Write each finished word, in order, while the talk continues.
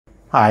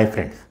Hi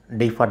friends,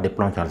 D for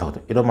diploma channel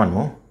అవుతుంది. ఈరోజు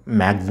మనము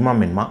మ్యాక్సిమా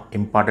మినిమా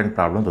ఇంపార్టెంట్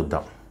ప్రాబ్లమ్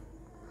చూద్దాం.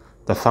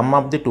 The sum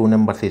of the two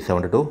numbers is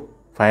 72.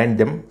 Find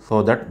them so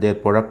that there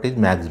product is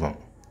maximum.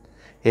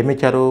 ఏమి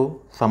ఇచ్చారు?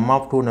 Some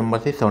of two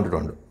numbers is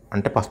 72.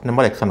 అంటే first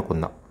number X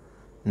అనుకుందాం.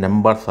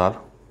 Numbers are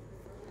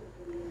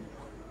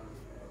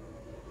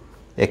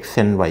X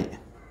and why.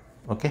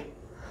 Okay,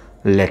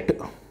 let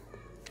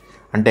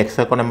అంటే X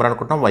ఒక number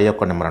అనుకుంటాం, why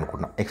ఒక number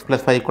అనుకుంటాం. X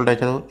plus y equal to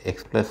ఇచ్చారు,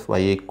 X plus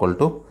y equal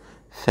to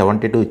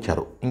 72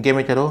 ఇచ్చారు. ఇంకేమి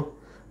ఇచ్చారు?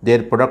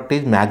 దేర్ ప్రొడక్ట్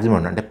ఈజ్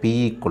మ్యాక్సిమం అంటే పీ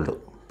ఈక్వల్ టు,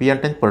 పీ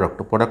అంటే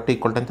ప్రొడక్ట్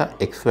ఈక్వల్ టు ఎంత?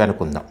 ఎక్స్ వై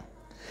అనుకుందాం.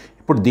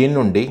 ఇప్పుడు దీని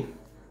నుండి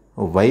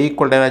వై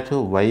ఈక్వల్ టు రాయచ్చు,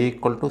 y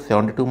equal to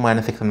 72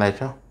 minus X అని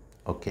రాయచ్చు.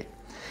 ఓకే,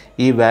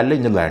 ఈ వాల్యూ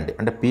ఇందులో రాయండి.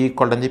 అంటే P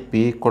equal to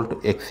P equal to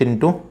X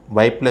into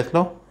why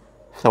ప్లస్లో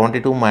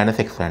 72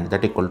 మైనస్ ఎక్స్ రాయండి.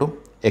 That equal to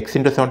X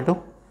into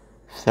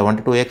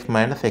 72 X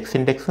minus X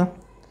into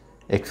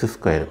X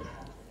square.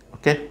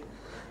 Okay,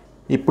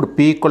 ఇప్పుడు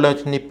పీ ఈక్వల్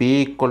వచ్చింది, P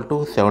equal to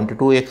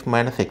 72x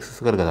minus X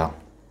square కదా.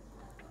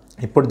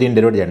 ఇప్పుడు దీన్ని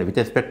డెరివేట్ చేయండి with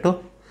respect to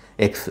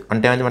X.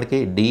 అంటే ఏమైంది మనకి?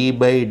 D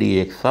by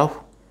dx of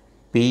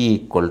P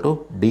equal to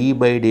D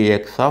by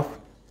dx of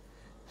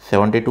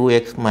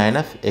 72x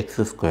minus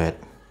X square.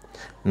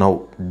 Now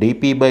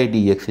dp by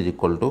dx is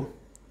equal to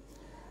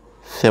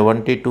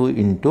 72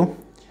 into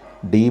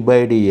D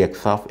by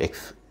dx of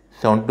X.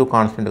 72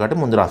 constant కాబట్టి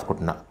ముందు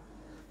రాసుకుంటున్నా,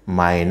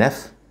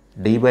 minus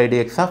D by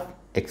dx of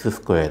X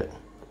square.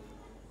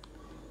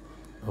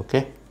 Okay,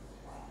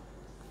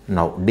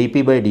 now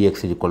dp by dx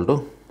is equal to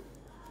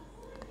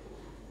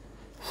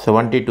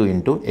 72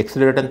 into x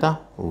divided ఎంత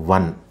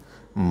 1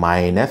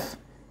 minus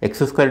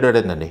x square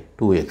divided ఎంతండి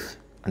 2x.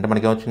 అంటే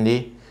మనకి ఏమొచ్చింది?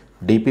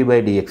 dp by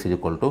dx is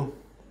equal to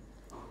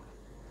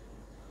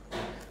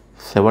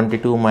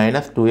 72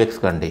 minus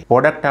 2x కండి.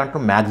 Product అంటూ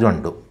maximum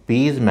అంటూ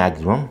p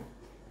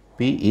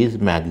is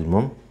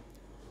maximum,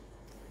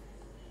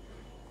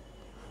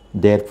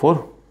 therefore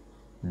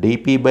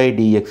dp by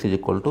dx is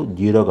equal to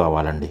 0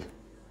 కావాలండి.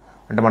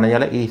 అంటే మనం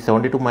ఇవాళ ఈ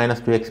 72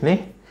 మైనస్ 2xని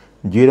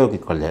 0కి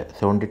ఈక్వల్ చేయాలి.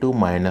 72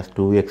 మైనస్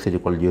 2x ఈజ్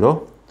ఈక్వల్ 0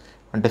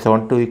 అంటే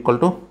 72 equal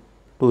to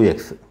 2x.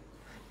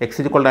 X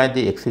is equal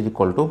to X is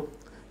equal to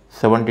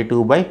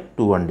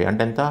 72/2 అండి.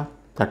 అంటే ఎంత?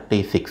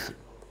 36.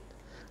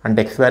 అంటే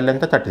ఎక్స్ వాల్యూ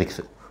ఎంత?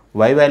 36.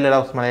 వై వాల్యూ ఎలా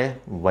వస్తుంది?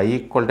 వై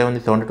ఈక్వల్ టు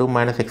ఏముంది? 72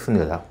 మైనస్ ఎక్స్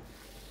ఉంది కదా.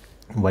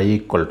 Y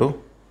equal to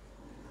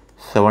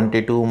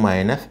 72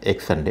 minus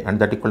X అండి. అంటే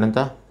దట్ ఈక్వల్ ఎంత?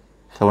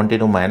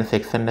 72 మైనస్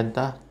ఎక్స్ అంటే ఎంత?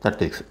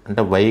 36.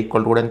 అంటే వై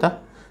ఈక్వల్ టు కూడా ఎంత?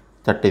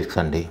 36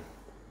 అండి.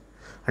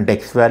 అంటే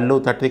X value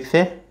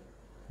 36,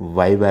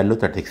 y value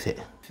 36.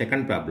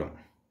 Second problem,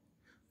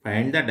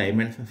 find the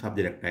dimensions of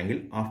the rectangle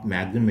of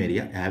maximum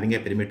area having a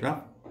perimeter of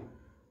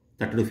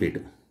 32 feet.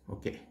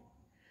 Okay,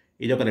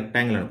 ఇది ఒక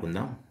రెక్టాంగిల్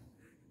అనుకుందాం.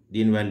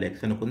 దీని వాల్యూ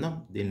ఎక్స్ అనుకుందాం,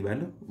 దీని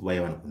వాల్యూ వై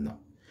అనుకుందాం.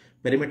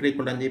 పెరిమీటర్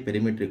ఈక్వల్ అండి,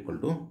 perimeter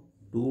equal to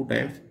 2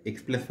 times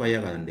X plus why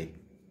కాదండి.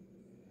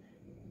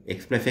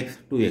 X plus X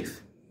 2x,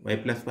 why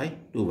plus why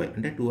 2y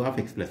అంటే 2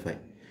 of x plus why.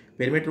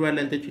 Perimeter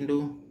value ఎంత వచ్చిండు?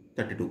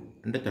 32.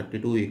 అంటే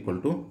 32 equal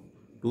to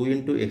 2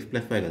 into X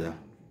plus why కదా.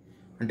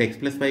 అంటే X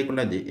plus y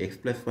equal అది X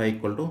plus y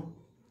equal to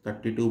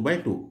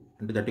 32/2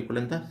 అంటే that equal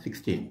ఎంత?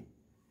 16.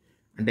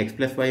 అంటే ఎక్స్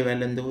ప్లస్ వై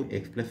వాల్యూ ఎందు?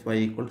 X plus y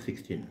equal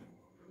 16.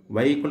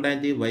 Y equal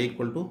అయింది, y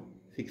equal to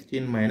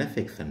 16 minus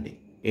X అండి.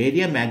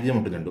 Area maximum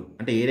ఉంటుందండి.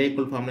 అంటే ఏరియా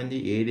ఈక్వల్ ఫార్మ్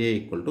అనేది area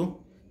equal to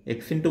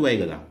X into why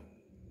కదా.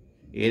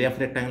 ఏరియా ఆఫ్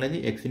రెక్టాంగిల్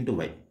అనేది ఎక్స్ ఇంటూ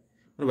వై.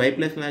 మరి why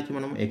plus రాయచ్చు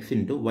మనం ఎక్స్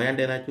ఇంటూ వై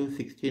అంటే రాయచ్చు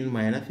 16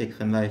 మైనస్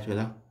ఎక్స్ అని రాయచ్చు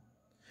కదా.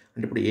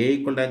 అంటే ఇప్పుడు ఏ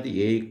equal to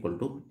A equal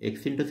to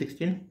X into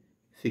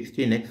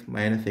 16x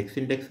minus X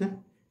into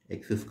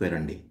X square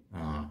అండి.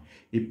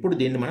 ఇప్పుడు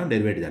దీన్ని మనం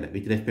డెరివేట్ చేయాలి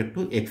విత్ రెస్పెక్ట్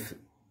టు ఎక్స్.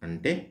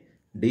 అంటే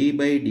D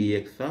by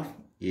dx of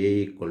A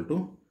equal to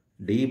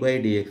D by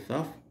dx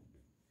of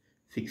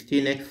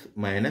 16x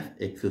minus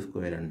X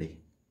square అండి.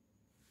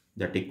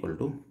 That equal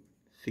to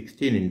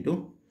 16 into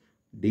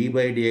D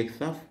by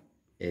dx of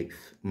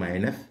X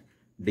minus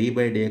D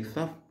by dx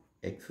of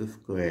X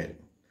square.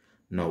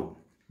 Now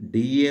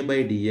dA by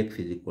dx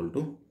is equal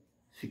to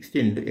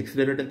 16 into x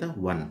derivative ఎంత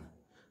 1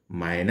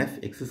 minus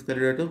x square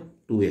derivative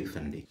 2x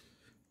అండి.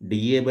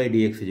 dA by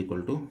dx is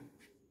equal to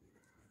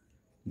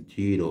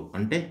 0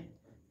 అంటే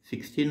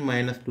 16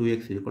 minus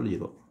 2x is equal to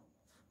 0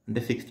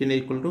 అంటే 16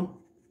 is equal to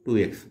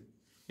 2x.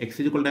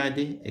 x is equal to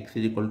అది x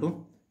is equal to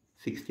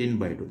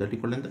 16/2 that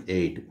equal ఎంత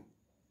 8.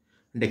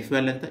 అంటే x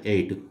value ఎంత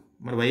 8.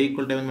 మరి y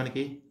equal to ఏమైంది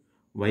మనకి?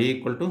 y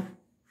equal to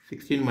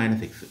 16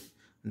 minus X.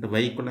 అంటే y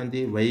ఈక్వల్ అంతే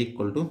y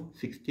equal to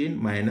 16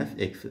 minus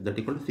X that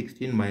equal to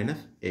 16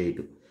 minus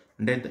 8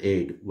 అంటే ఎంత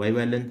 8. y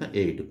వాల్యూ ఎంత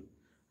 8.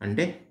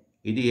 అంటే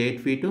ఇది 8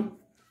 feet,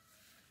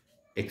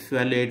 x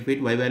value 8 feet,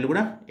 y value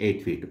కూడా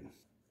 8 feet.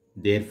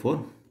 There four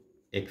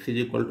x is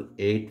equal to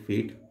 8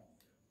 feet,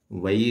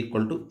 y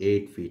equal to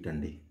 8 feet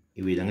అండి.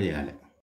 ఈ విధంగా చేయాలి.